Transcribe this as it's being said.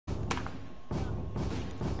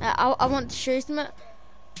I want to show you something.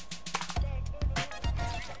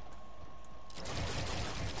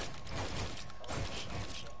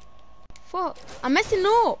 Fuck, I'm messing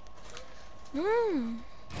up. Hmm.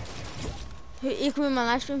 You come in my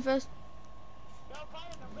live stream first.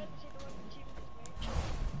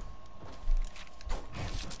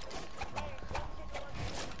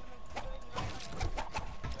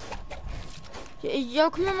 Yo,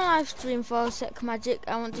 come in my live stream for a sec, Magic.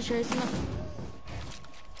 I want to show you something.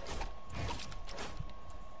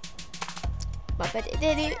 But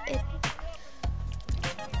it.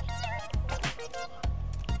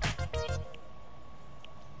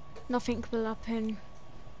 Nothing will happen.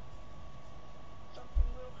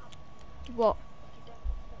 What?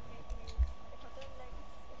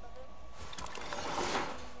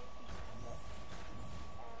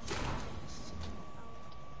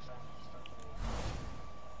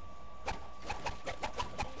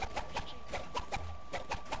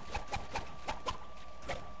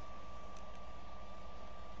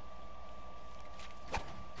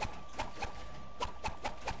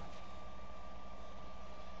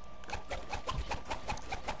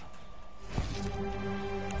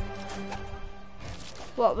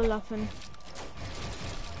 What will happen?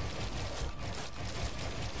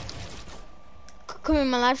 Come in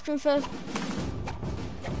my live stream first.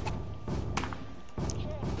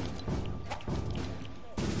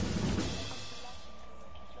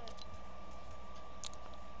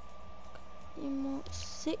 Emote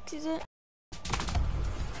 6, is it?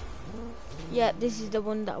 Yeah, this is the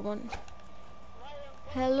one that I want.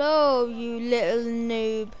 Hello, you little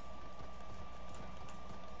noob.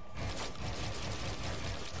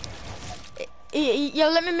 Yo,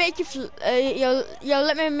 let me make you yo,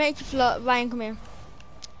 let me make you float. Ryan, come here.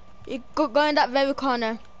 You go in that very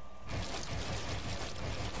corner.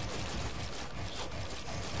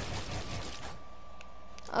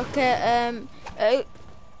 Okay,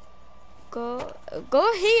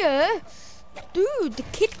 go here. Dude, the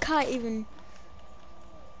kid can't even.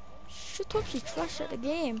 Shut up, she's trash at the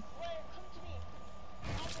game.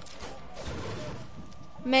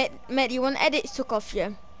 Mate, you want edits took off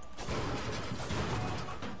you?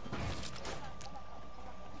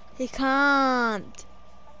 He can't.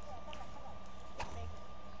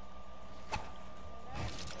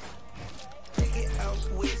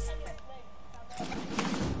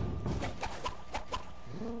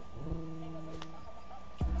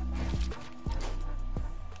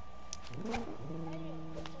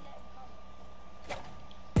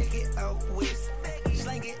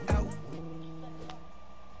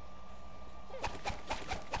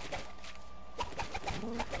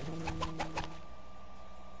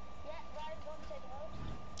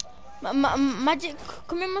 Magic,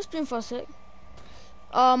 come in my stream for a sec.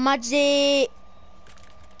 Oh, Magic.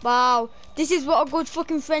 Wow, this is what a good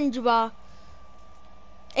fucking friend you are.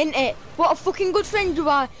 Ain't it? What a fucking good friend you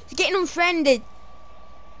are. You're getting unfriended.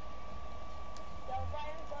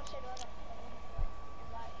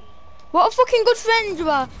 What a fucking good friend you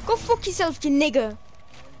are. Go fuck yourself, you nigger.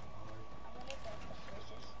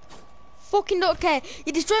 Fucking don't care.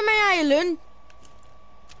 You destroyed my island.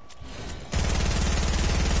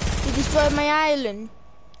 You destroyed my island.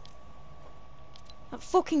 I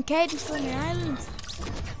fucking care, destroy my island.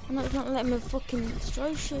 I'm not letting me fucking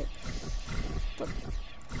destroy shit. But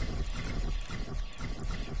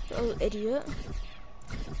little idiot.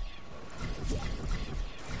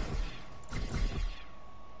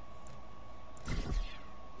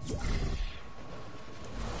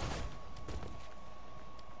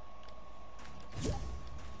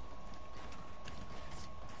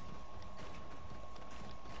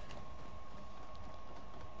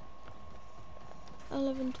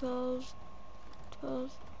 Eleven, 12,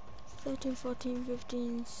 13, 14,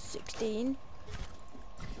 15, 16.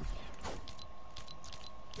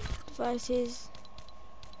 Devices.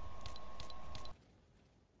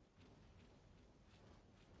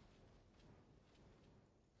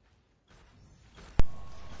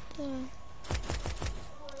 There.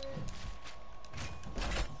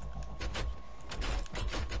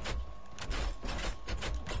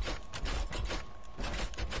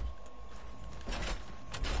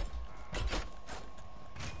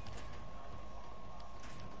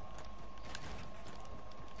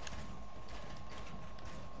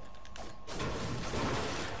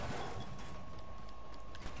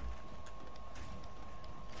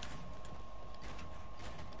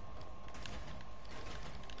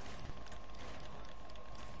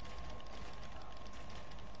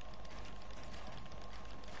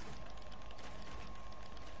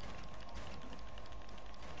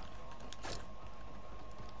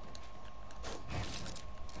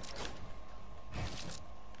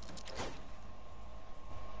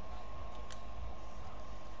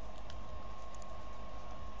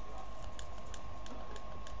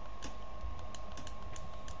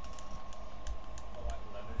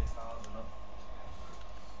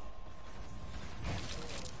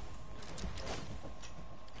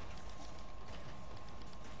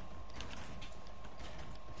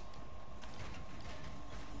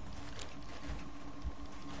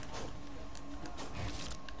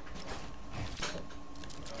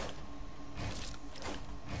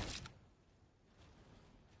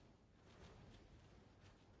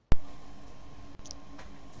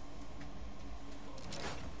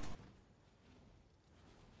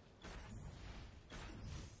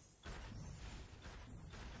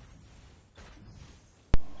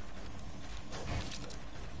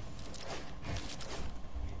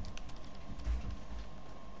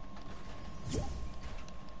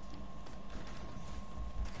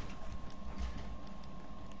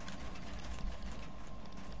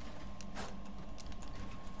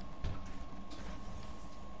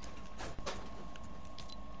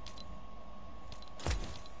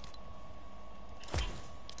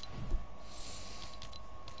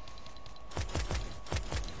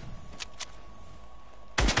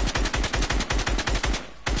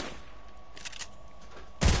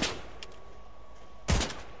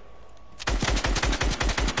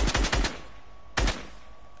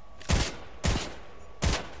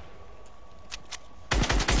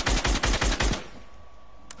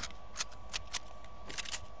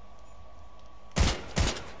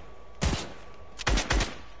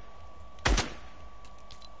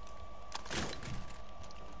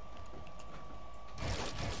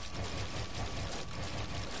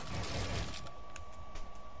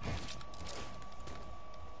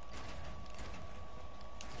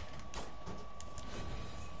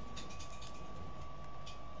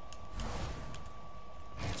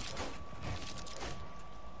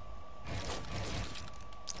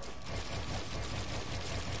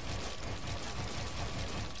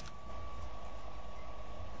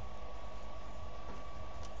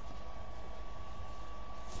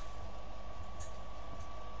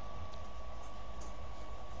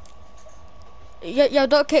 Yo,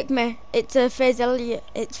 don't kick me. It's Faze Elliot.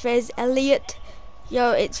 It's Faze Elliot.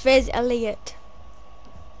 Yo, it's Faze Elliot.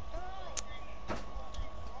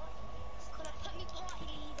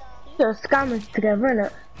 You're scammers together,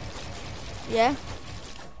 innit? Yeah.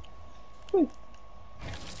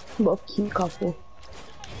 What a cute couple.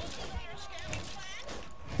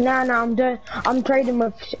 Nah, I'm trading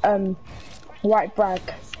with White Brag.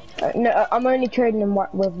 No, I'm only trading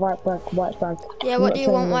with White Brag. Yeah, I'm what not do you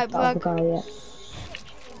trading want, with White the other Brag? guy yet.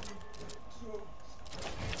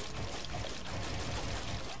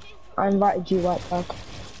 I invited you, White Brag.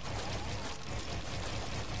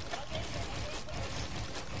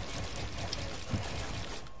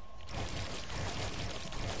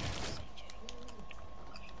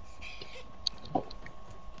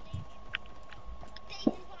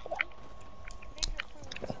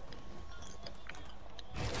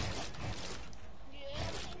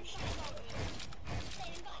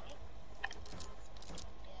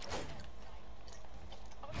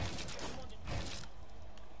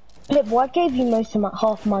 Pip, I gave you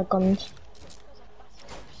half my guns.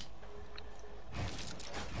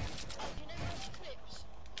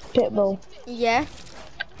 Pitbull, Yeah.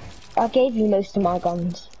 I gave you most of my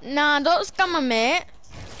guns. Nah, don't scam my mate.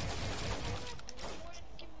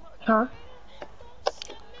 Huh?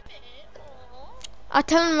 I'll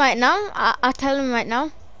tell him right now. I'll tell him right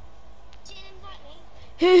now.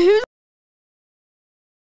 Who?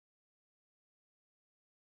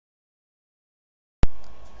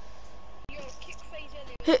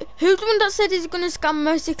 Who's the one that said he's gonna scam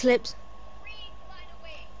Mercy Clips?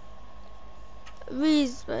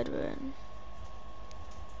 Reese, by the way.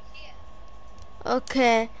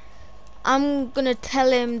 Okay. I'm gonna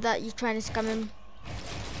tell him that you're trying to scam him.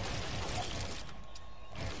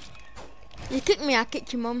 You kick me, I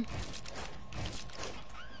kick your mum.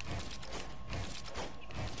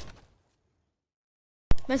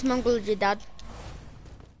 Miss Mongol's your dad.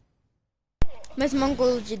 Miss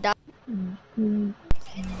Mongol's your dad.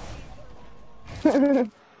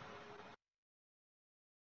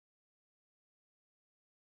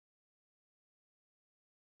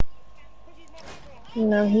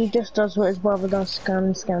 No, he just does what his brother does,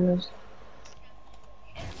 scammers.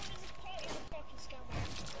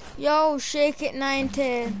 Yo, shake it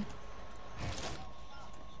 90.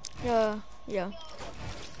 Yeah.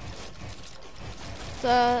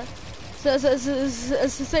 So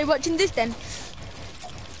you're watching this then?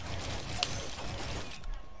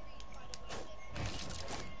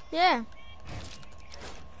 Yeah.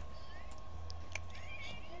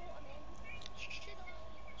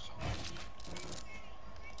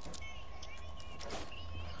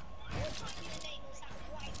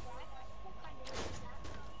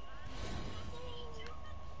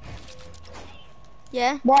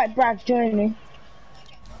 Yeah. White Brad, join me.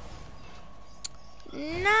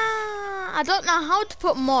 Nah, I don't know how to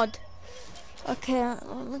put mod. Okay,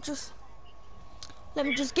 let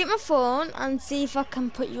me just get my phone and see if I can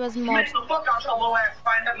put you as mod. Get the fuck out your low ass,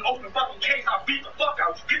 find an open fucking case, I'll beat the fuck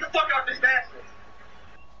out you. Get the fuck out this bastard.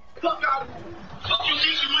 Fuck out of here. Fuck you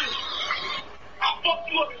think you is. I'll fuck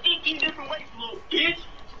you up in 15 different ways, little bitch.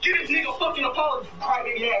 Get this nigga fucking apology,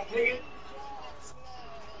 crybaby ass nigga.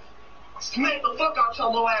 Smack the fuck out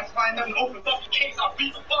your low ass, find an open fucking case, I'll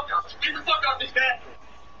beat the fuck out you. Get the fuck out this bastard.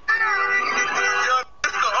 Yo,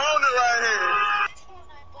 this the owner right here.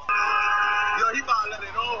 Yo, he about to let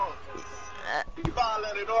it off. He about to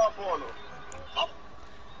let it off on him.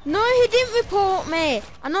 No, he didn't report me.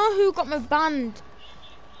 I know who got me banned.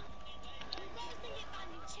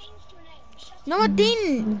 No, I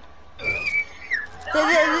didn't.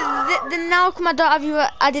 Then now come I don't have you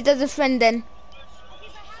added as a friend then.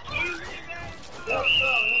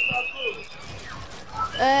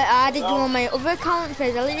 I added you on my other account,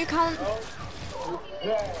 Fazeli account.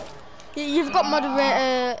 You've got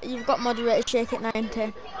moderator, shake it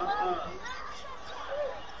 90.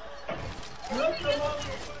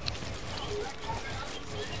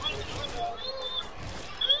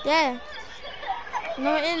 Yeah.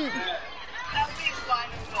 No, it isn't.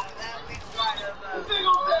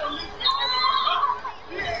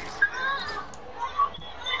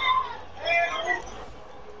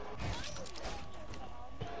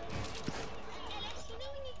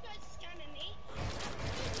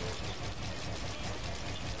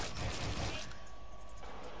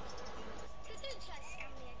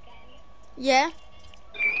 Yeah.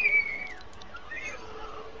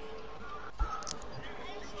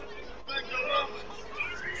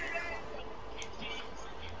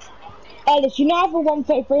 Ellis, you know I have a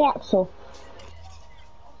 133 axle?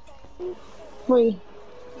 33.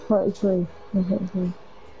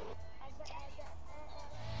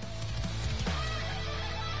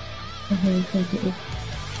 he think it is.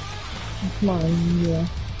 It's mine, yeah.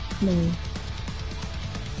 No.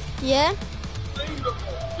 Yeah?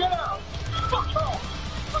 Get out! Fuck off!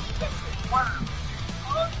 Wow.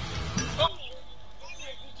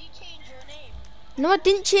 Did you change your name? No, I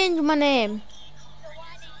didn't change my name. So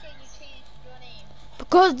why are they saying you changed your name?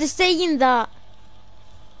 Because they're saying that.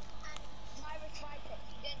 And why replied it?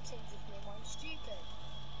 You didn't change his name. I'm stupid.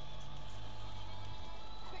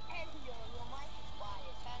 Anyway, your mic is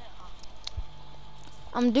quiet. Turn it off.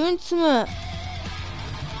 I'm doing something.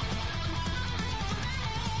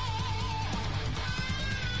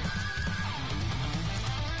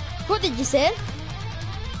 What did you say?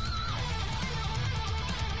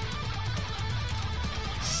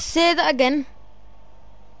 Say that again.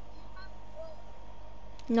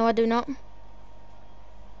 No, I do not.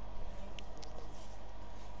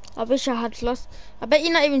 I wish I had lost. I bet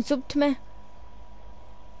you're not even subbed to me.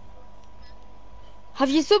 Have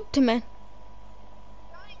you subbed to me?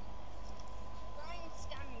 Brian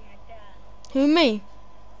scamming my dad. Who, me?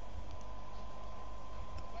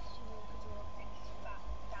 Yes, you will, because you're a big fat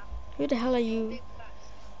scammer. Who the hell are you? Big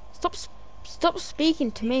fat Stop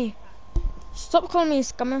speaking to me. Stop calling me a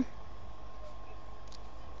scammer.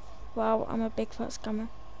 Wow, I'm a big fat scammer.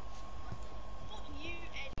 Fuck you,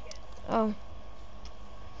 idiot. Oh.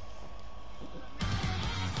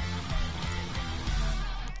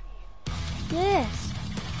 Yes.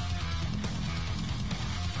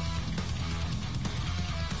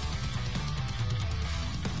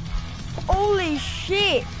 Holy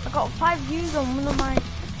shit! I got 5 views on one of my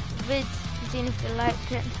vids. Seeing if they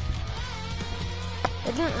liked it.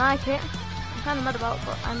 They didn't like it. I'm kind of mad about it,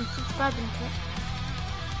 but I'm subscribing to it.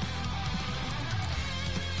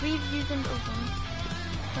 3 views and open.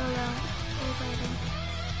 Hello.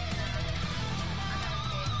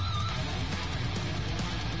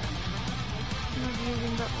 Not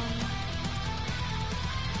using that one.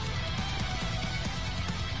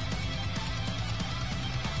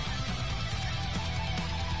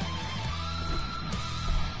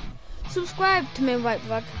 Subscribe to me, White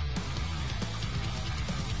Bag.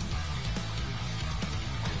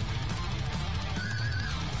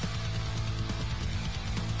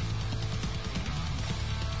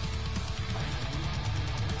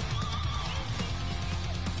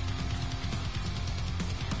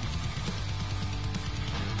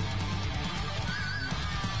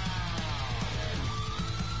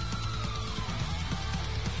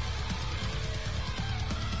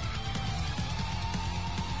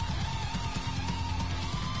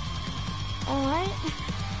 Alright.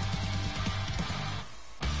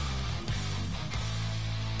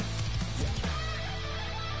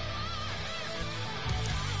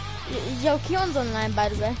 Yo, Keon's online, by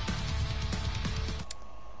the way.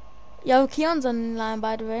 Yo, Keon's online,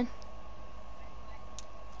 by the way.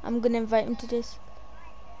 I'm gonna invite him to this.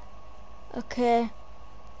 Okay.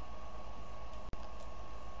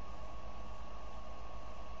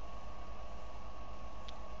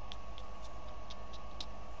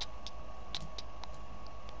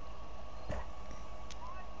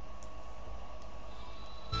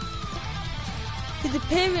 Is the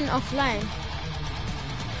payment offline?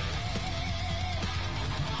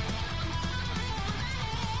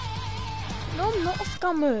 No, I'm not a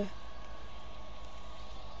scammer.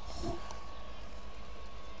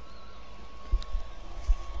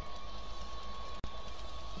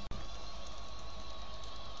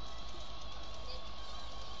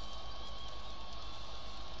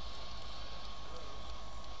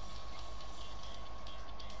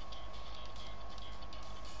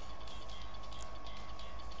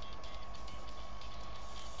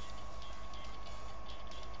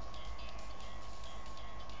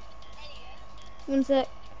 One sec.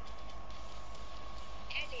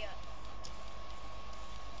 Elliot.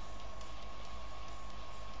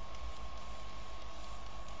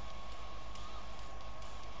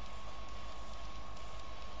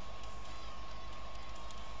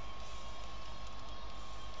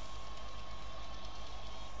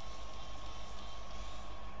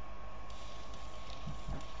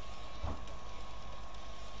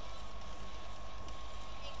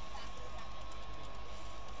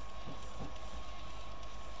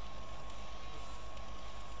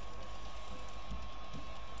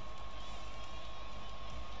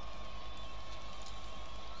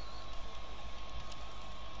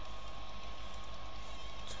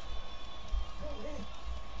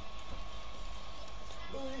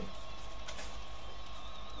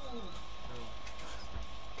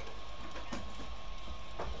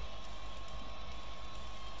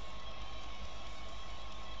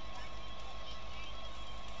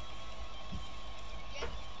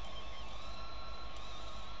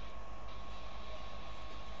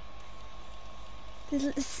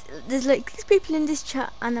 There's like 6 people in this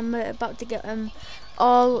chat, and I'm about to get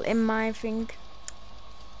all in my thing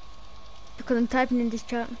because I'm typing in this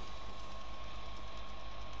chat.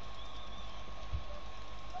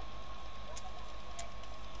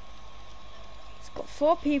 It's got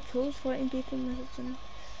 4 people, 14 people messaging.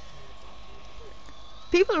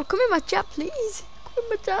 People, come in my chat, please. Come in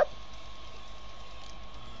my chat.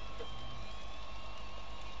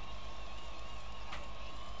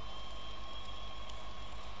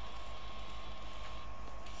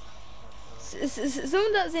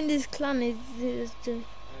 Someone that's in this clan is just...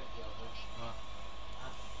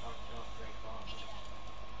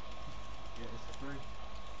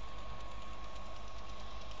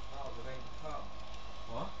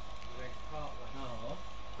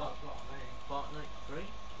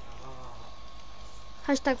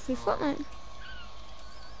 Hashtag free Fortnite.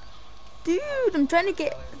 Dude, I'm trying to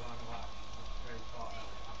get...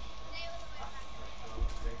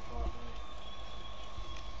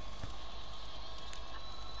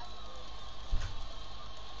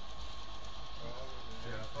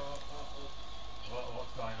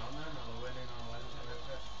 What's going on then? Are we winning on Wednesday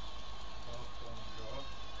with it?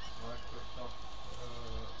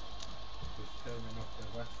 Just turning up the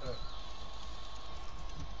weather.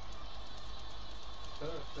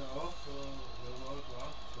 So also the Lord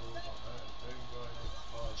was told on it, been going in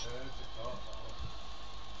 4 days, it's all about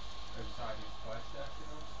inside his place, you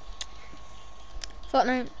know.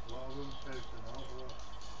 Fortnite. What are we taking over?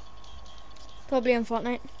 Probably on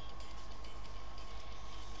Fortnite.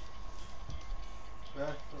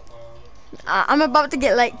 I'm about to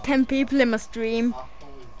get like 10 people in my stream.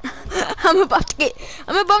 I'm about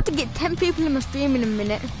to get 10 people in my stream in a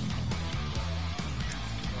minute.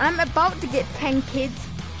 I'm about to get 10 kids.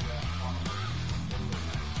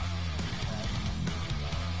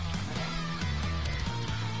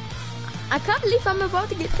 I can't believe I'm about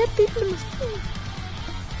to get 10 people in my stream.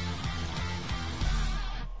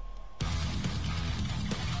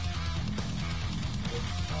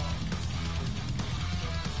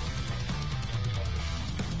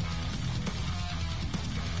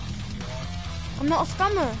 I'm not a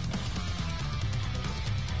scammer.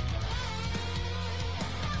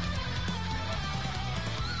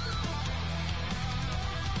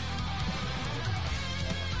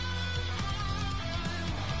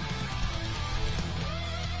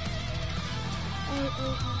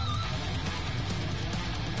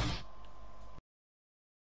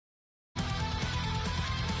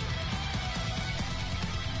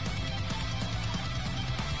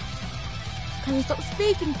 Can you stop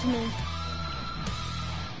speaking to me?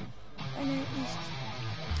 I know it's...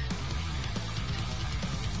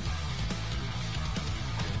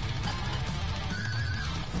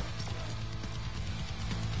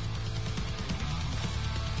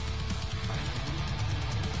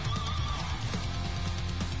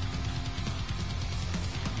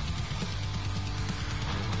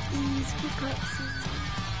 These pickaxes.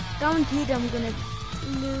 Guaranteed I'm gonna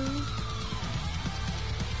lose.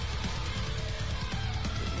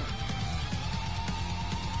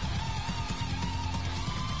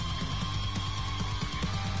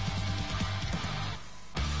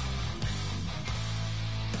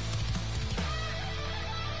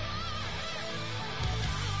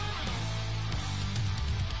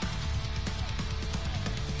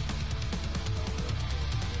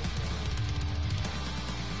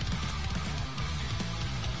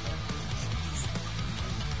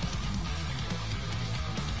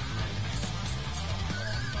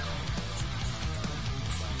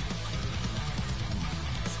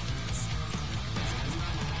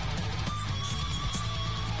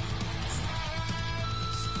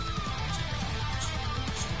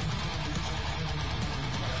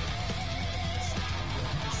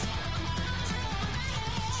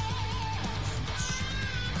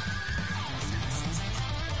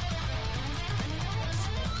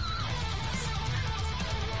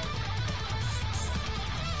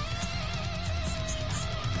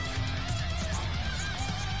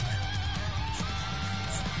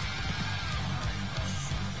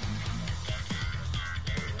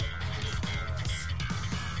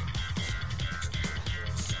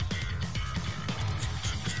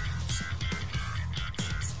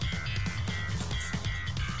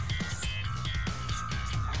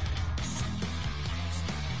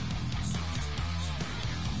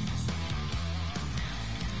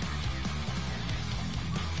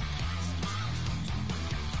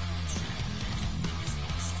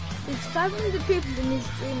 There's 500 people in this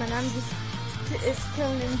stream and I'm just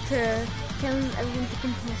telling everyone to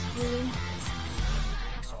come to my stream.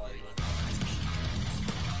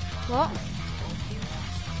 What?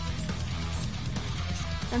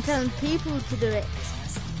 I'm telling people to do it.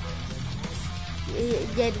 Yeah,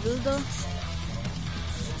 they will though.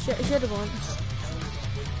 Should have won.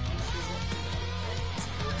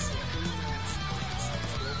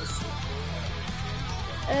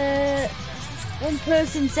 One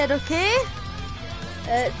person said okay.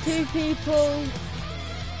 2 people.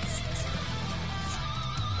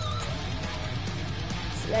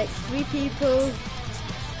 Like 3 people.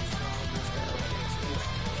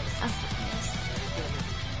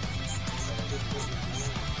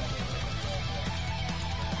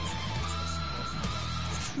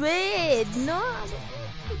 Trade, no.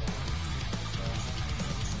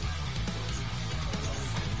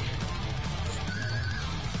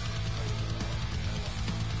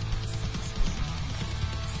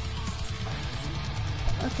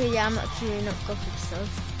 Okay, yeah, I'm not queuing up gothic stuff.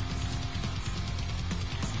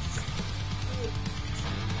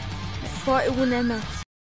 41 MS.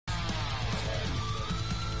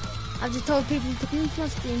 I've just told people to come to my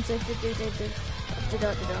stream, so if they do, they do. If they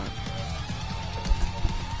don't, they don't.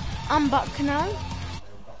 I'm back now.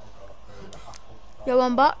 Yo,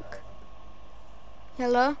 I'm back.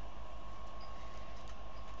 Hello.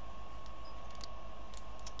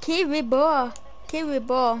 Kiribo.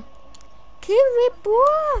 Kiribo. Kiribo.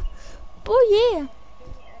 Oh yeah.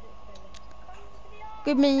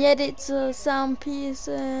 Give me edit to sound piece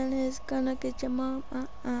and it's gonna get your mom.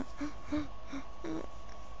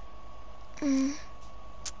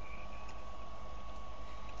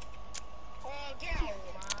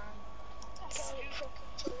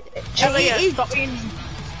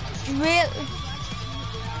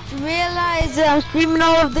 Realize I'm streaming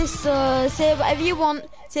all of this, so say whatever you want.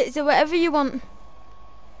 Say whatever you want.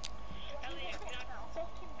 Elliot,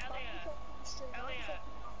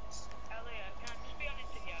 can I just be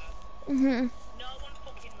honest with you? No one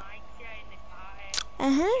fucking likes you in this party.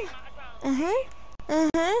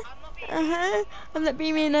 I'm not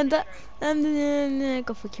being mean on that.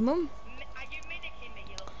 Go fuck your mum. Are you minicking me,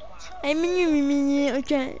 you little twat? I'm in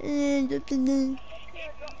okay. Minicking me.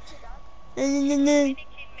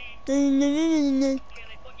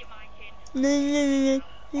 Julie, put your mic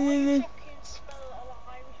in.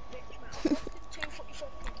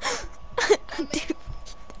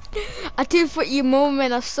 I 2-foot your mum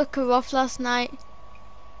and I suck her off last night. I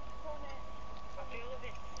feel a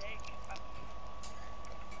bit sick.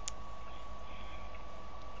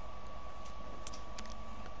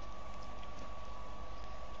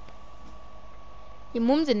 Your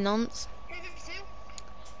mum's a nonce.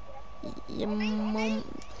 Your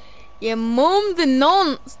mum's a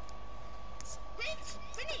nonce.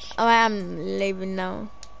 Oh, I'm leaving now.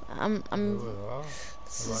 I'm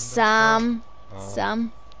Sam.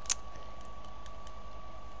 Sam.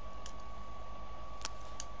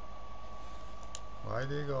 Why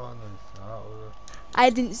do you go on and start with it? I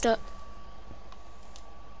didn't start.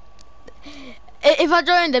 If I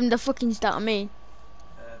join them, they'll fucking start on me.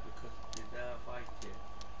 Because did they fight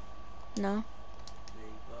you? No. There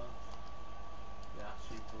you go. They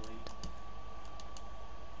asked you to leave.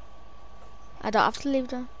 I don't have to leave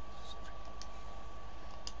them.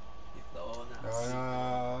 If the owner asks you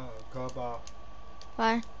No, go back.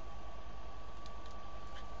 Why?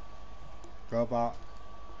 Go back.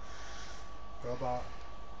 Go back.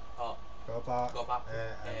 Oh, Go back. go back.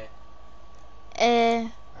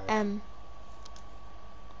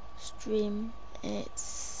 Stream.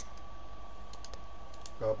 It's.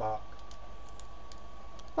 Go back.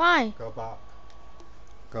 Why? Go back.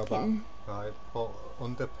 Go back. Right, put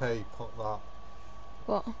under P, put that.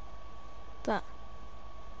 What? That.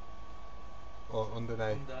 Or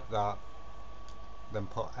underneath Under. that. Then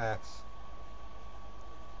put S.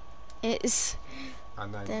 It's.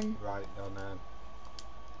 And then, Then. write your name.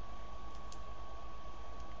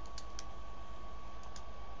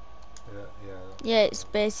 Yeah. Yeah, it's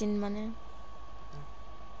based in my name.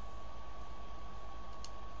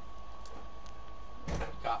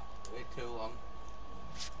 Can't wait too long.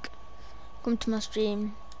 Come to my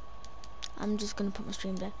stream. I'm just gonna put my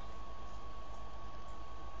stream there.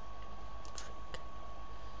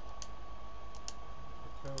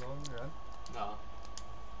 Too long, yeah. No.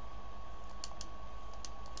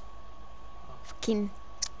 Fucking.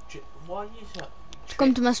 Why you so?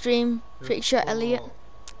 Come to my stream. Trick shot Elliot.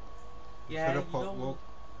 Yeah, Should you have put don't. look.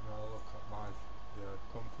 No, look at my. Yeah,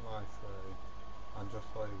 come to my stream and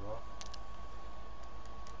just play what.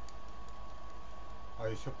 Or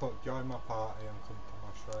you should put join my party and come to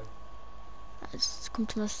my stream. Just come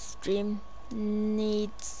to my stream.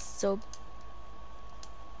 Need subs.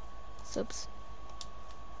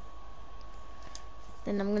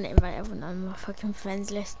 Then I'm gonna invite everyone on my fucking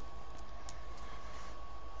friends list.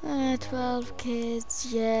 12 kids,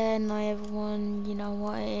 yeah, not everyone, you know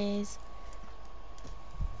what it is.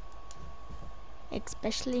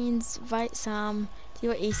 Especially invite Sam, see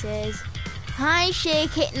what he says. Hi,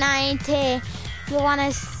 Shake It 90. If you wanna,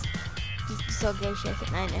 it's okay, Shake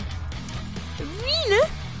It 90. Really?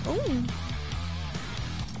 Oh.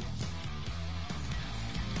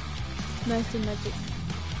 Mercy magic.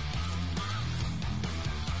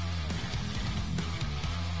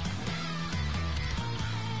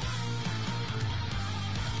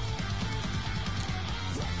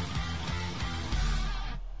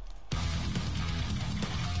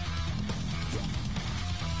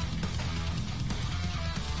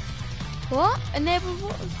 What? Enable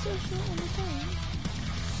what was social on the phone?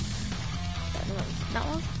 Don't know what that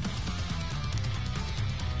was.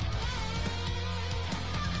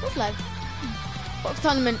 What's live? Box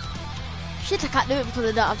tournament. Shit, I can't do it because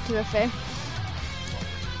I don't have 2FA.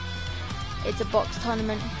 It's a box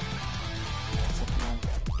tournament.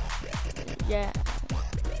 Yeah.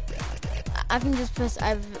 I can just press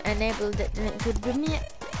I've enabled it and it should give me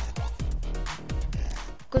it.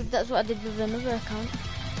 Because that's what I did with another account.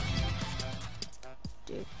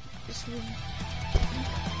 Dude, this is...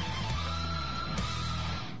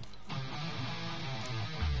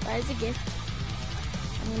 That is a gift.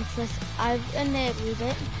 I'm gonna press I've enabled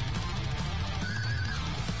it.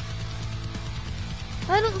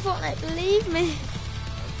 Why don't Fortnite believe me?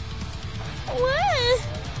 Where?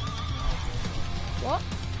 What?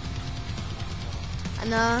 I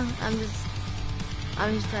know, I'm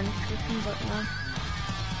just trying to click him, but no.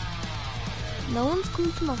 No one's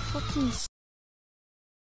come to my fucking...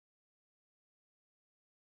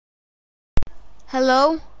 Hello?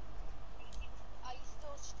 Are you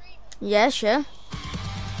still streaming? Yeah, sure.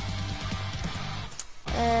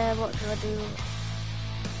 What do I do?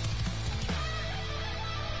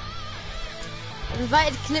 I've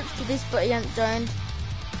invited Clips to this, but he hasn't joined.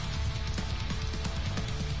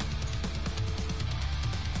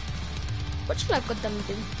 What should I got them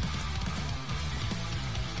do?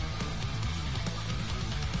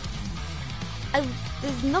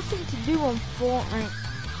 There's nothing to do on Fortnite.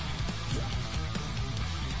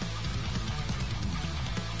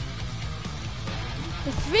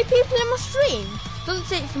 There's 3 people in my stream. Doesn't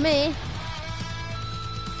say it for me.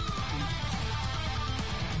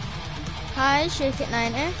 Hi, Shake It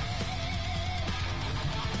 90.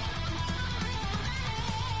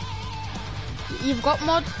 You've got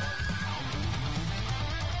mod?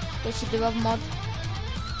 Yes, you do have mod.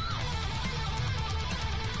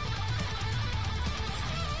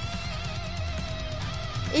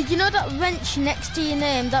 If you know that wrench next to your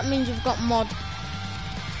name, that means you've got mod.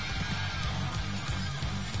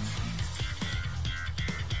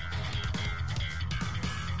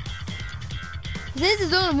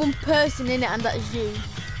 There's only one person in it and that's you.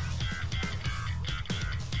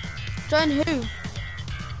 Join who?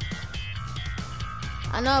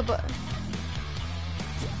 I know, but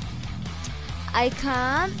I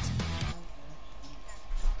can't.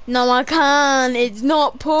 No, I can't. It's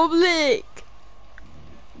not public.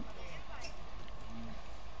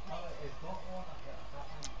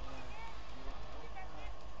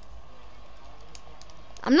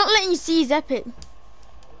 I'm not letting you see his epic.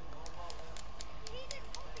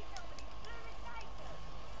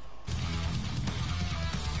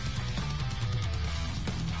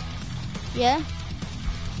 Yeah?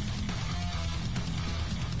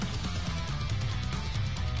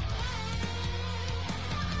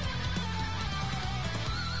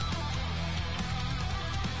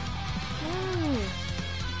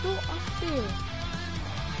 No, I feel.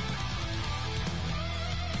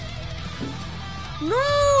 No,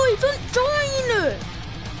 he doesn't join!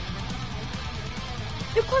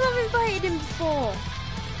 Because I've invited him before.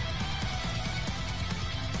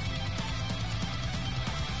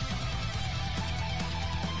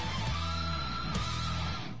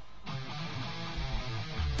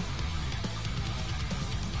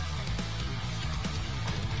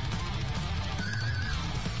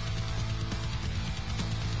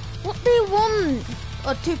 What do you want?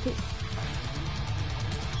 Or 2 people.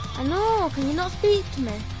 I know, can you not speak to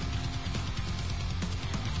me?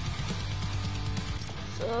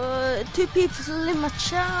 So, 2 people in my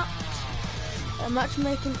chat.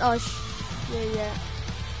 Matchmaking, oh, yeah.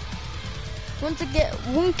 Once I get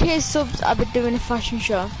 1k subs, I'll be doing a fashion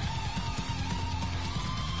show.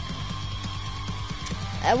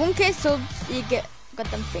 1k subs, you get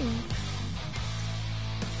goddamn thing.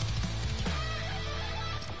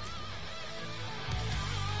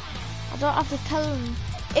 I don't have to tell them.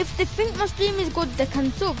 If they think my stream is good, they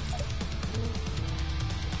can sub.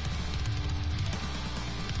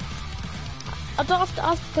 I don't have to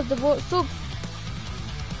ask because they won't sub.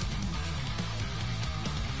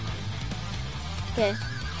 Okay,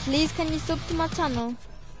 please can you sub to my channel?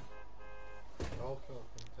 Also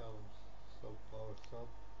can tell them sub for a sub.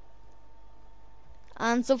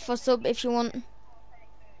 And sub for sub if you want.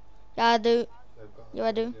 Yeah, I do. They've got Yeah,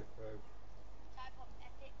 I do. Type of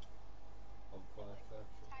epic. on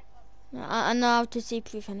PlayStation. I know how to see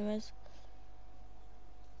proof anyways.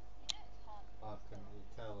 How can you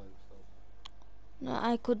tell who sub? No,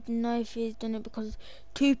 I could know if he's done it because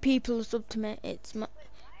 2 people sub to me. It's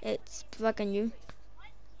dragging you.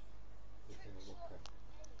 You feel lucky.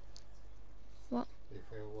 What? You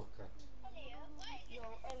feel lucky. Yo,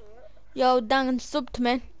 Elliot, Yo, Dan, sub to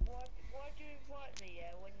me. why'd you invite me,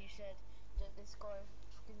 yeah, when you said that this guy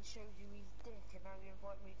fucking showed you his dick and now you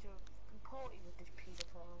invite me to a fucking party with this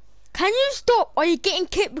paedophile? Can you stop or you're getting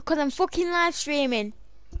kicked because I'm fucking live streaming?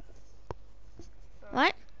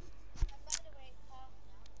 Right?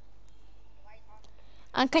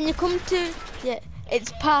 And can you come to... Yeah,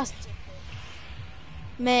 it's past.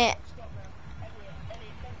 Mate. Stop now.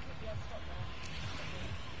 Elliot, don't kick me, I'll stop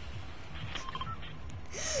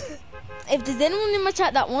now. If there's anyone in my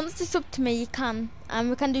chat that wants to sub to me, you can. And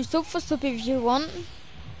we can do sub for sub if you want.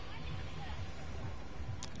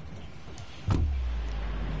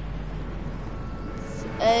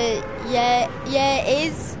 Yeah, it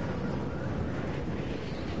is.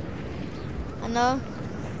 I know.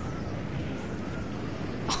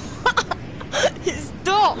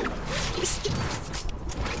 Stop!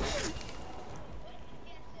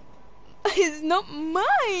 It's not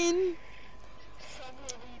mine.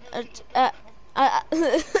 I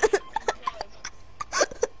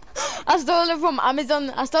stole it from Amazon.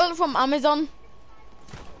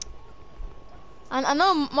 And I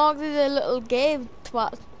know Mark is a little gay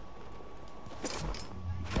twat.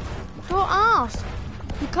 Don't ask.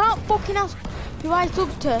 You can't fucking ask who I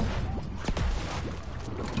sub to.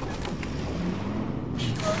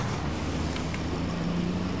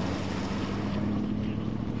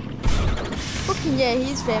 Fucking yeah,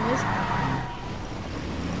 he's famous.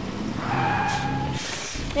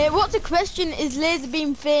 Hey, what's the question? Is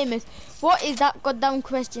Laserbeam famous? What is that goddamn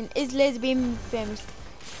question? Is Laserbeam famous?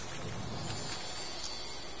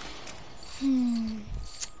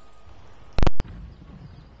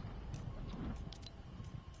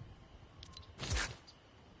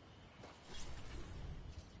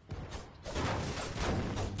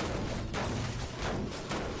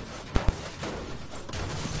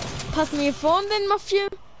 Pass me your phone then, Matthew.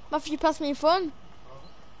 Matthew, pass me your phone.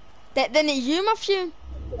 Then it's you, Matthew.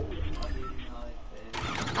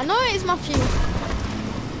 I know it is Matthew.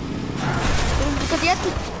 Because you have to...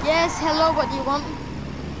 Yes, hello, what do you want?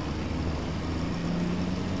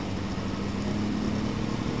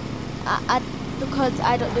 Because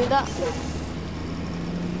I don't do that.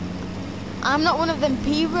 I'm not one of them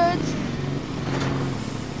P-words.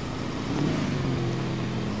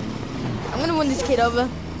 I'm gonna win this kid over.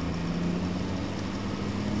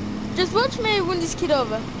 Just watch me win this kid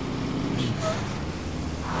over.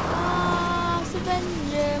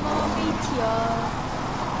 Sebenarnya mau bicara.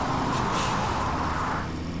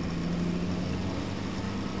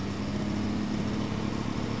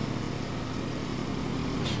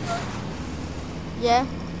 Yeah.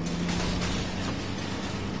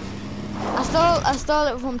 I stole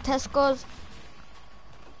it from Tesco's.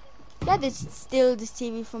 Yeah, they steal this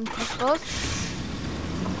TV from Tesco's.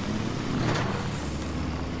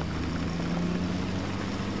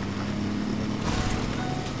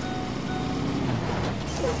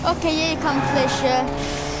 Okay, yeah, you can play share.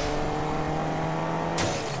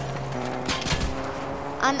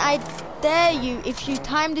 And I dare you, if you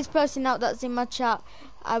time this person out that's in my chat,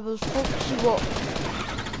 I will fuck you up.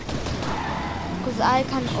 Because I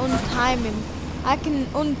can untime him. I can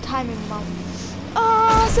untime him now.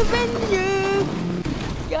 Ah, Savannah!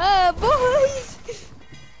 Yeah, boys!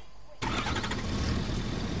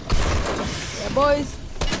 Yeah, boys!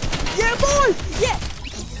 Yeah, boys! Yeah!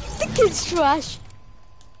 The kid's trash!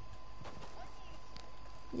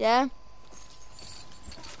 Yeah?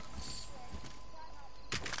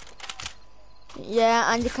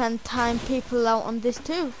 Yeah, and you can time people out on this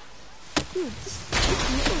too. Dude,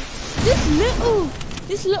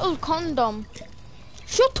 this little condom.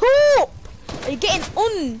 Shut up! Are you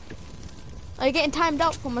getting timed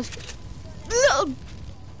out for my little?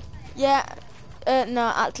 Yeah.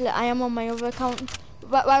 No, actually, I am on my other account.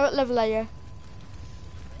 What level are you?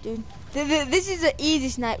 Dude, this is an easy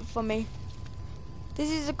snipe for me. This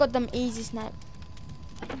is a goddamn easy snipe.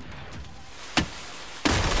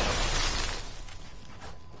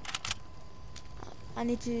 I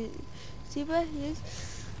need to see where he is.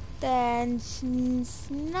 Then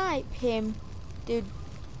snipe him. Dude,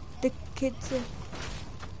 the kids are...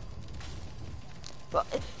 But,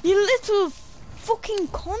 you little fucking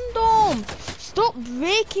condom! Stop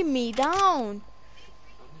breaking me down!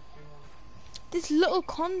 This little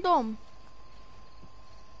condom.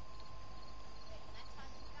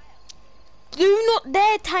 Do not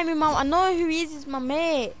dare time him out. I know who he is. It's my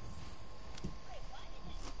mate.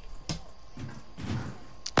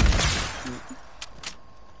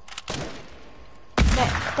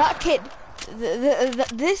 Mate, that kid,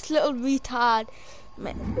 this little retard,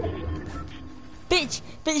 mate. Bitch,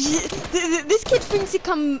 this kid thinks he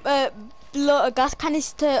can blow a gas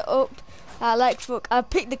canister up. Like fuck, I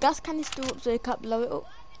picked the gas canister up so he can't blow it up.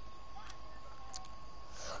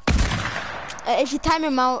 If you time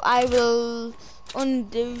him out, I will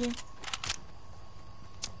undo you.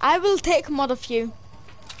 I will take mod of you.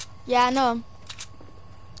 Yeah, I know.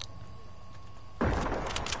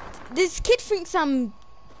 This kid thinks I'm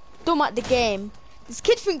dumb at the game. This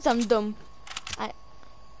kid thinks I'm dumb.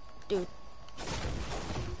 Dude.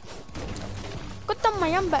 God damn, I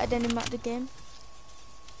am better than him at the game.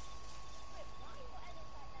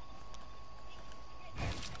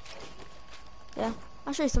 Yeah,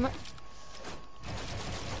 I'll show you something.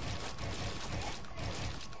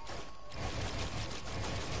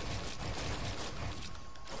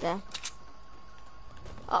 There.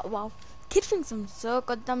 Oh wow. Kid thinks I'm so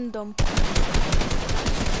goddamn dumb.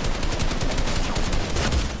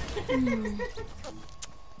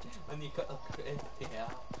 When you got upgraded, yeah.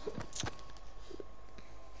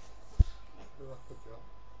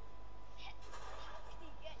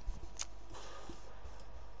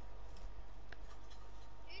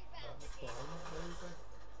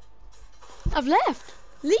 I've left.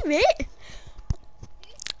 Leave it.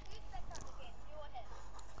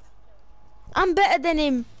 I'm better than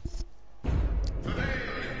him.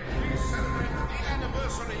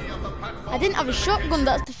 I didn't have a shotgun,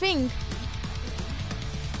 that's the thing.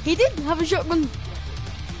 He did have a shotgun.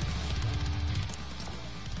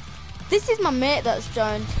 This is my mate that's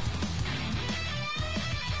joined.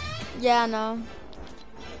 Yeah, I know.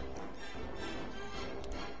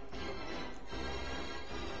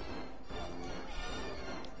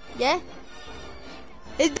 Yeah?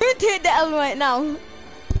 Don't take the L right now.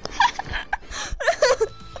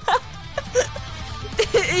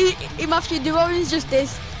 Matthew, do orange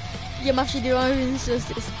justice. Yeah, Matthew, do orange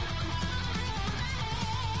justice.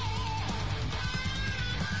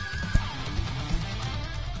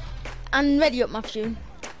 And ready up, Matthew.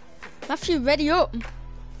 Matthew, ready up.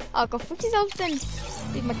 Oh, go fuck yourself then.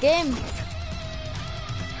 Leave my game.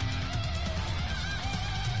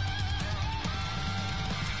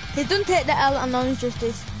 He don't take the L and orange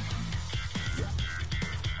justice.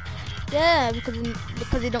 Yeah,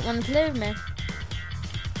 because he don't want to play with me.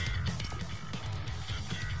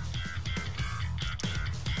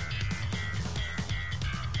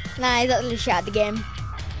 Nah, he's actually shit at the game.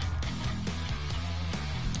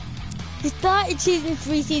 He started season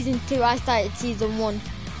 3, season 2, I started season 1.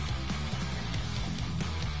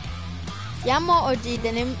 Yeah, I'm more OG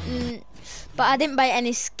than him, but I didn't buy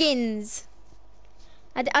any skins.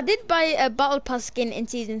 I did buy a battle pass skin in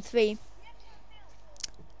season 3.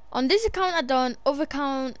 On this account I don't, other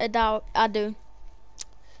account I do.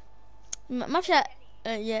 Mafia,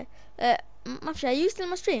 yeah. Mafia, are you still in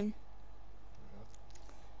my stream?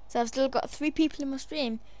 So I've still got 3 people in my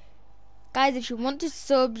stream. Guys, if you want to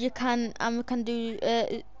sub, you can, and we can do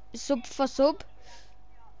sub for sub.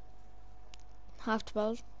 Half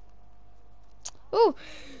 12. Oh,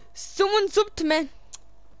 someone subbed to me.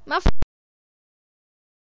 Mafia.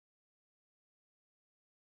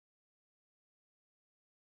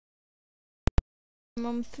 I'm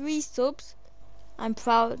on 3 subs. I'm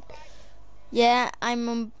proud. Yeah,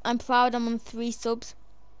 I'm proud. I'm on 3 subs.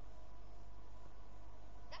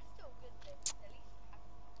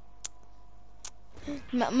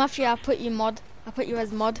 Matthew, I put you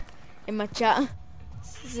as mod in my chat.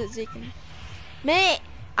 So you can... Mate,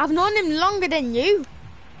 I've known him longer than you.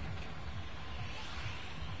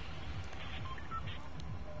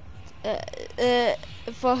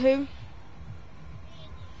 For who?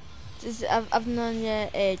 I've known you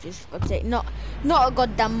ages. For God's sake, not a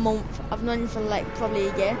goddamn month. I've known you for like probably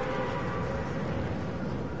a year.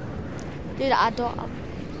 Dude, I don't.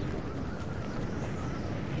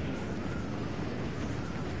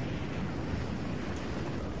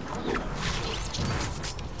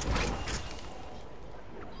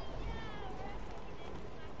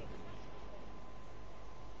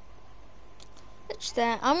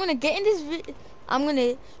 There. I'm gonna get in this I'm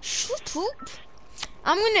gonna shut up.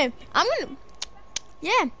 I'm gonna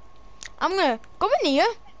yeah, I'm gonna go in here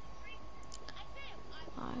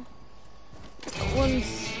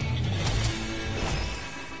once.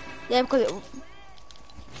 Yeah, because it...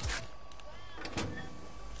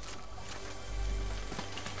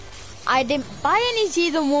 I didn't buy any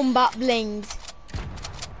season 1 bat blings.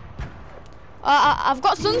 I've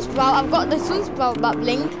got Sunsprout. I've got the Sunsprout bat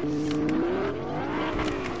bling.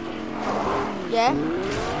 Yeah.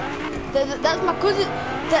 That's my cousin.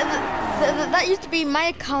 That used to be my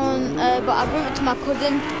account, but I gave it to my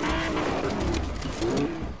cousin.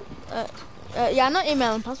 Yeah, I'm not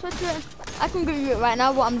emailing password to it. I can give you it right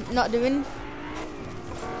now, what I'm not doing.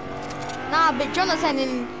 Nah, but John is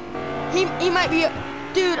sending. He might be.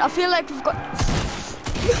 Dude, I feel like we've got.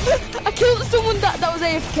 I killed someone that was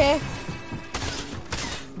AFK.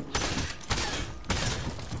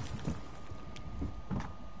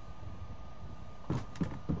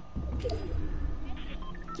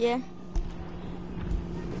 Yeah.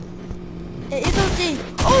 It is OG.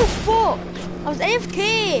 Oh fuck! I was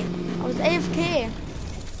AFK.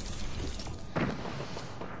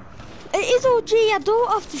 It is OG. I don't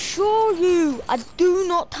have to show you. I do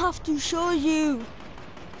not have to show you.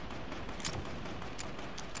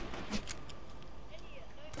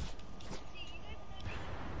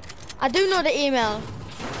 I do know the email.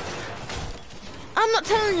 I'm not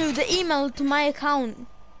telling you the email to my account.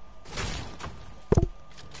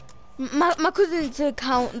 My cousin's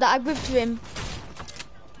account that I gave to him.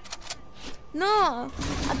 No,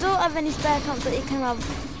 I don't have any spare accounts that he can have.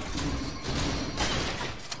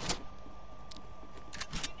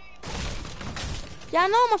 Yeah, I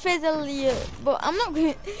know my face earlier, but I'm not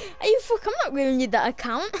going. I'm not giving you that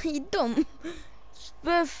account. You dumb.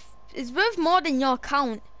 It's worth more than your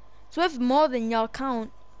account. It's worth more than your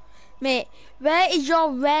account. Mate, where is your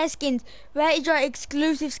rare skins? Where is your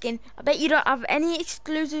exclusive skin? I bet you don't have any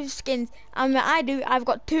exclusive skins. And when I do, I've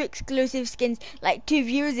got 2 exclusive skins. Like 2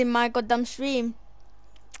 views in my goddamn stream.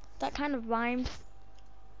 That kind of rhymed.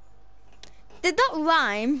 Did that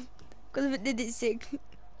rhyme? Because if it did, it's sick.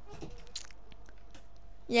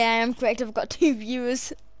 Yeah, I am correct. I've got 2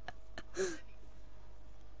 viewers.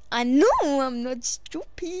 I know I'm not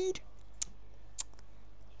stupid.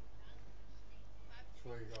 So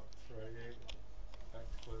you got 3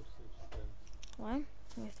 exclusive skins. Why?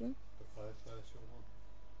 Where's The PlayStation one.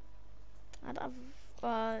 I'd have,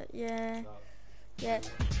 yeah. That, Yeah.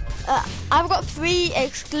 I've got 3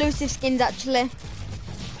 exclusive skins actually.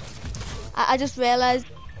 I just realised.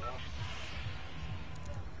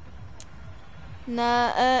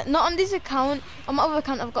 Nah, not on this account. On my other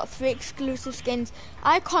account, I've got 3 exclusive skins: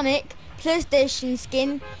 Iconic, PlayStation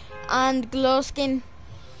skin, and Glow skin.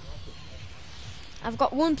 I've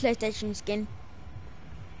got 1 PlayStation skin.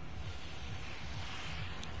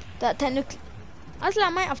 That technically, actually, I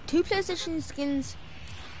might have 2 PlayStation skins.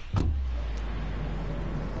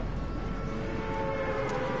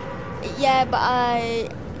 Yeah, but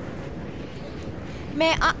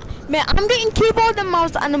I'm getting keyboard and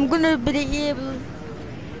mouse, and I'm gonna be able.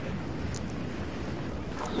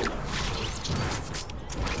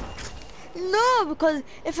 No, because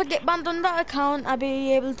if I get banned on that account, I'll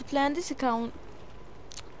be able to play on this account.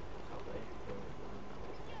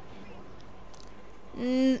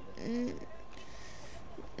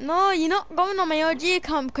 No, you're not going on my OG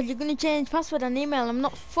account because you're gonna change password and email. I'm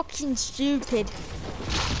not fucking stupid.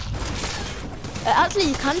 Actually,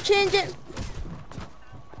 you can change it.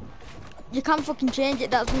 You can fucking change it,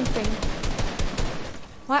 that's one thing.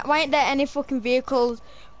 Why ain't there any fucking vehicles?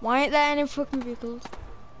 Why ain't there any fucking vehicles?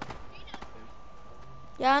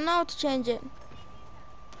 Yeah, I know how to change it.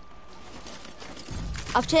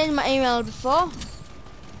 I've changed my email before.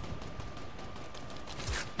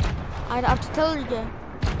 I'd have to tell you.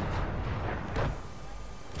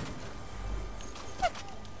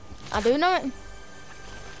 I do know it.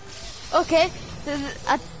 Okay,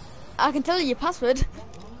 I can tell you your password.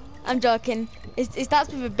 I'm joking. It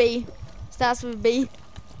starts with a B. Starts with a B.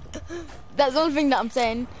 That's the only thing that I'm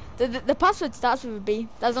saying. The password starts with a B.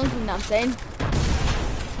 That's the only thing that I'm saying.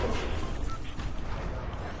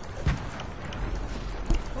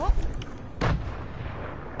 What?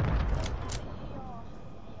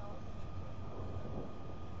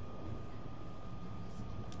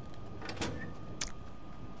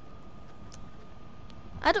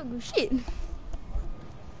 I don't give a shit.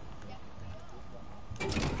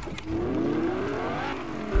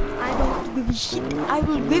 I don't give a shit. I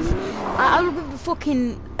will give the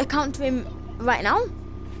fucking account to him right now.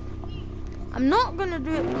 I'm not gonna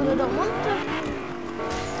do it because I don't want to.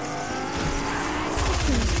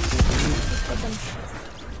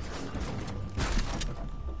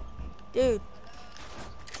 Dude,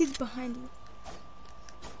 he's behind you.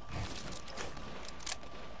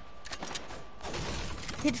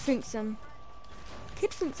 He'd think some.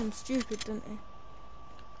 kid thinks I'm stupid, doesn't he?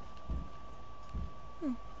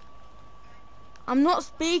 I'm not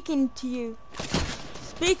speaking to you.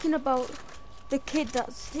 Speaking about the kid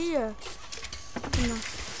that's here. You know.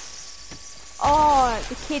 Oh,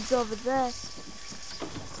 the kid's over there.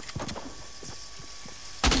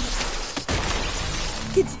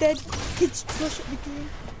 Kid's dead. Kid's trash at the game.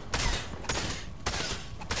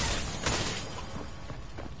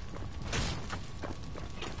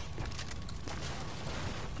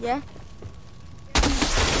 Yeah.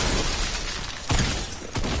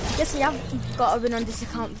 Yes, I have got a win on this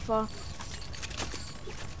account before.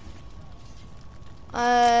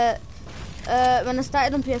 When I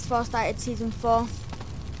started on PS4, I started season 4.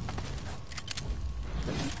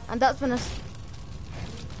 And that's when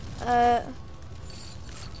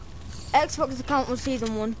Xbox account was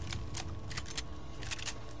season 1.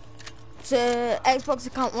 So Xbox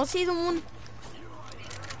account was season 1.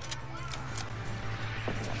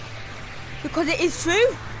 Because it is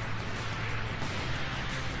true.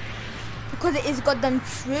 Because it is goddamn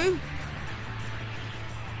true.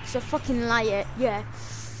 It's a fucking liar, yeah.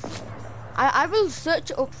 I will search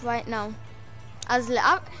it up right now. I've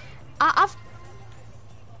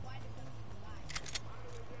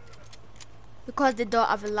because they don't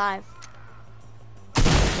have a live.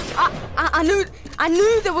 I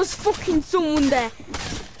knew there was fucking someone there.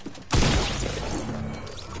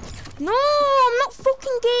 No, I'm not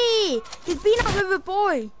fucking gay. He's been out with a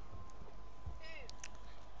boy.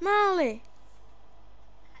 Marley.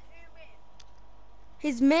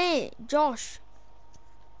 His mate, Josh.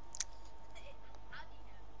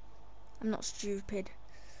 I'm not stupid.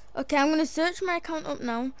 Okay, I'm gonna search my account up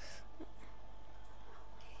now.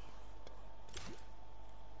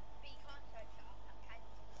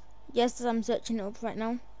 Yes, I'm searching it up right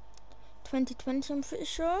now. 2020, I'm pretty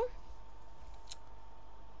sure.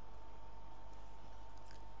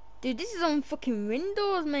 Dude, this is on fucking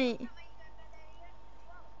Windows, mate.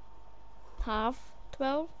 Half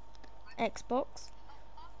 12. Xbox.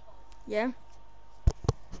 Yeah.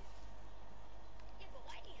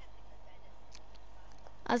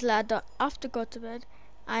 As I don't have to go to bed.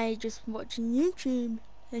 I just watching YouTube.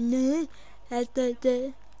 And then,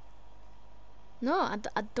 no,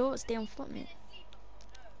 I don't stay on Fortnite.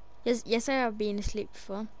 Yes, I have been asleep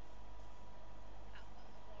before.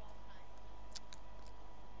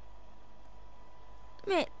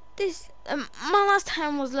 Mate, this my last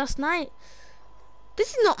time was last night. This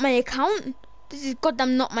is not my account. This is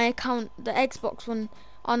goddamn not my account. The Xbox one.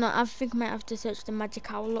 Oh no, I think I might have to search the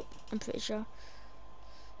Magic Owl up. I'm pretty sure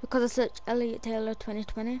because I searched Elliot Taylor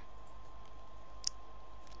 2020.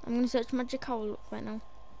 I'm gonna search Magic Owl up right now.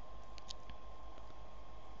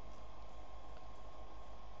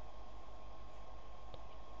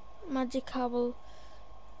 Magic Owl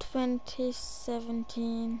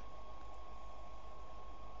 2017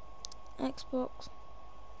 Xbox.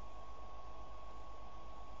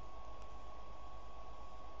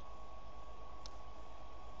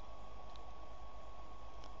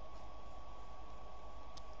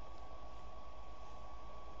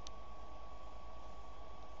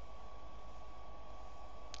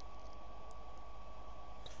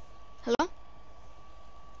 Hello?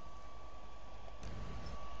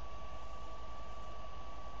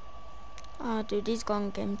 Oh dude, he's gone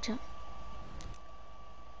game chat.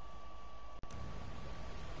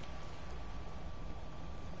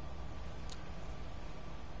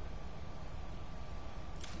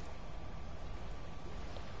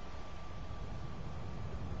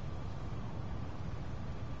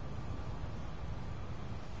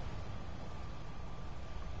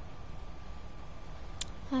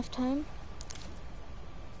 Half time.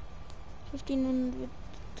 1500.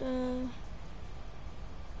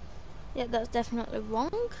 Yeah, that's definitely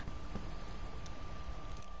wrong.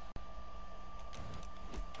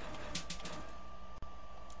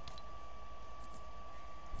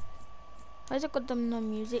 Why has it got them no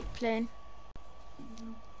music playing?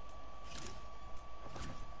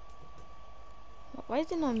 Why is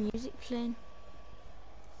there no music playing?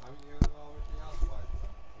 Haven't you already had like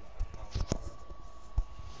that?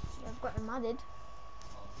 Yeah, I've got him added.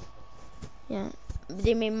 Yeah, but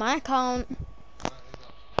they mean my account.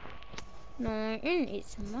 No,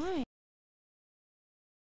 it's mine.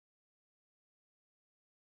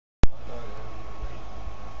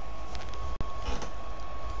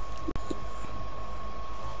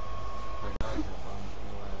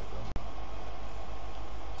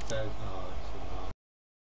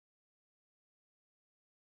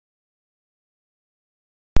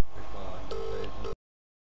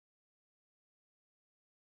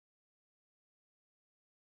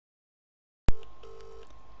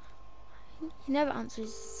 He never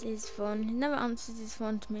answers his phone. He never answers his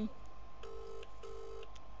phone to me.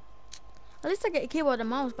 At least I get a keyboard and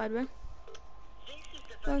mouse, by the way.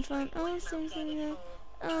 1 5 0 6 0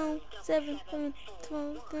 7 7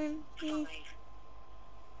 12 13.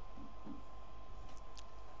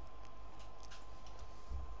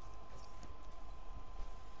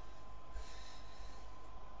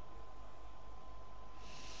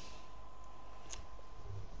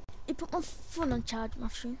 You put my phone on charge,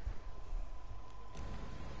 Matthew.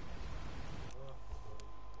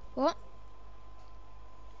 What?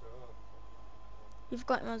 You've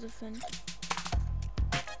got him as a friend.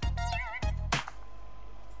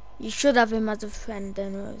 You should have him as a friend,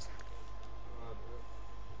 then, Rose.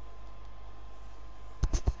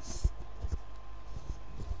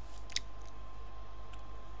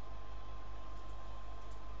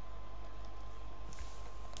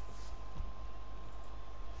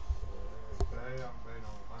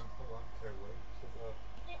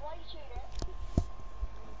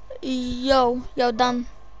 Yo, Dan.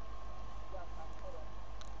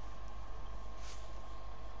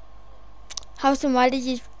 House, and why did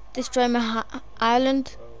you destroy my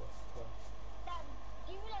island?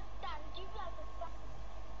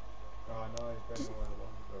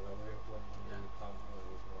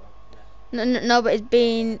 No, but it's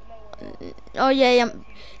been. Oh yeah.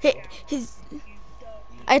 He's.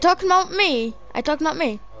 Are you talking about me?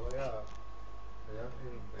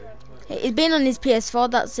 It's been on his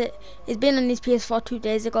PS4. That's it. It's been on his PS4 2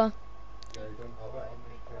 days ago.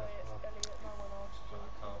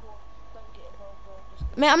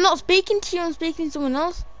 Mate, I'm not speaking to you. I'm speaking to someone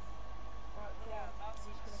else.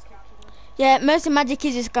 Yeah, Mercy Magic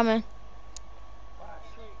is just coming.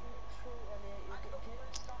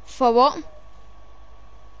 For what?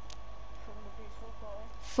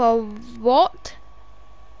 For what?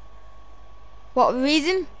 What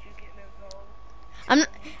reason?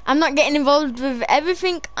 I'm not getting involved with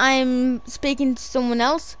everything. I'm speaking to someone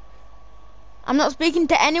else. I'm not speaking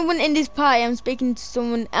to anyone in this party. I'm speaking to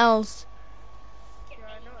someone else.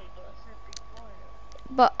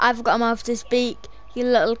 But I've got a mouth to speak, you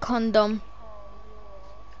little condom.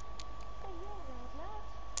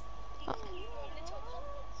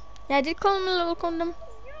 Yeah, I did call him a little condom.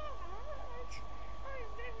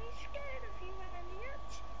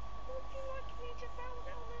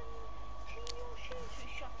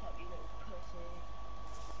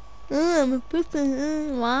 I'm a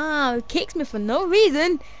pussy. Wow, it kicks me for no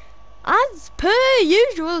reason. As per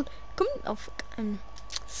usual. Come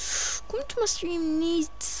to my stream, need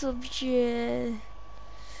subject.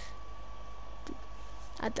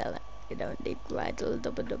 I tell it, you don't need vital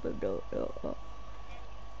double.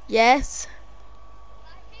 Yes.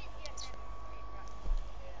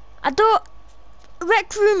 I thought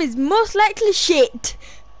Rec Room is most likely shit.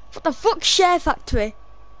 What the fuck, Share Factory?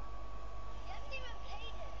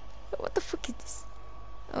 What the fuck is this?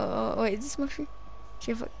 Oh wait, is this mushroom?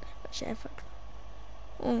 Share Factory.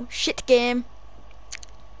 Oh, shit game.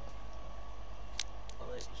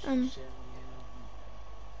 I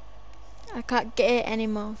can't get it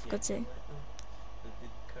anymore, for God's sake.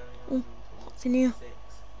 Oh, what's in here?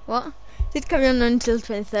 What? Did carry on until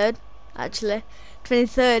 23rd, actually.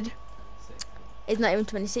 23rd. It's not even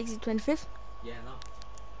 26th, it's 25th. Yeah, no.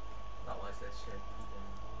 That was that shit.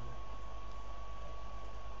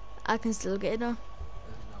 I can still get it though. No,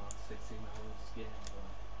 16 hours, yeah.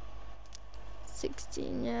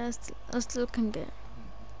 16, yeah, I still can get it.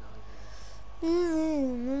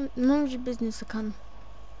 None of your business, I can.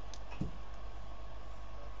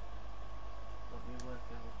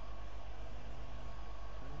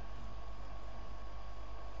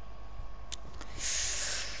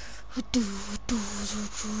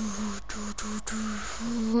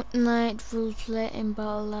 Fortnite full play in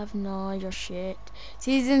Battle Live. No, you're shit.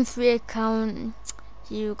 Season 3 account.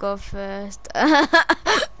 You go first. I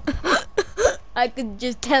could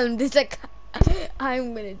just tell him this account.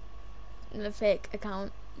 I'm gonna a fake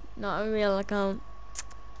account, not a real account.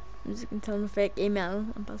 I'm just gonna tell him a fake email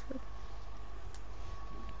and password.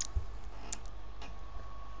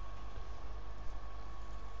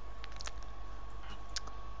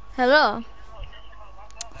 Hello.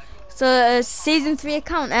 So season 3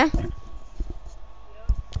 account, eh?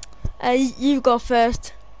 You go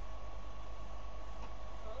first.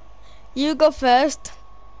 You go first.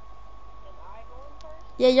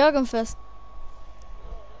 Yeah, you're going first.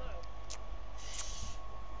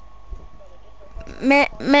 My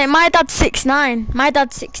dad's 6'9". My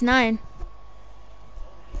dad's 6'9".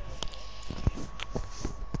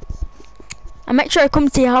 I'll make sure I come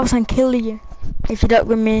to your house and kill you if you don't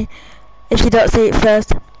give me, if you don't say it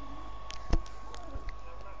first.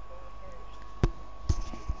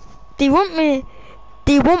 want me?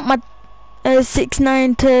 Do you want my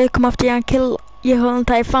 6ix9ine to come after you and kill your whole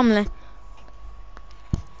entire family?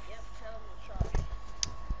 Yep, tell him to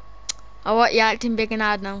try. Or what? You're acting big and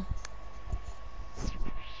hard now.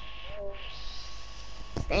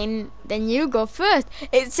 Then you go first.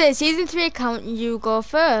 It says season 3 account. You go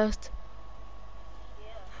first. Yeah,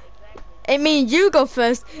 exactly. It means you go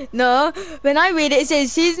first. No, when I read it, it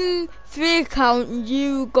says season 3 account.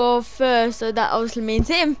 You go first. So that obviously means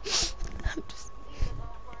him. You can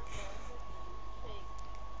go first, though. Pig.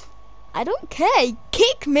 I don't care.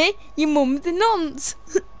 Kick me, you mum's a nonce.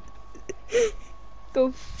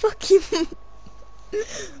 Go fuck you.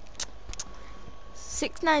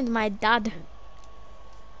 6ix9ine's my dad.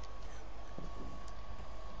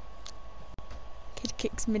 Kid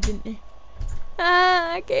kicks me, didn't he?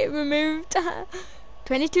 Ah, I get removed.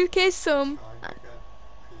 22k sum. Trying again.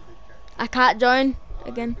 I can't join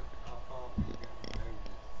again. How far can you get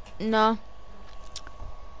removed? No.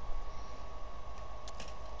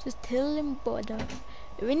 Just tell him, brother.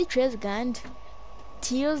 When he tries again,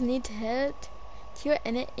 Tears need hurt. Tear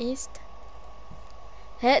in it east.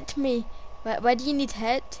 Hurt me. Why do you need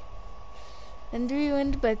hurt? And do you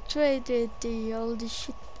want back try to do all this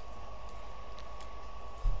shit?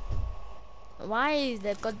 Why is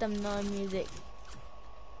there goddamn no music?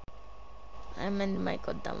 I'm in my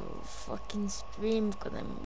goddamn fucking stream because I'm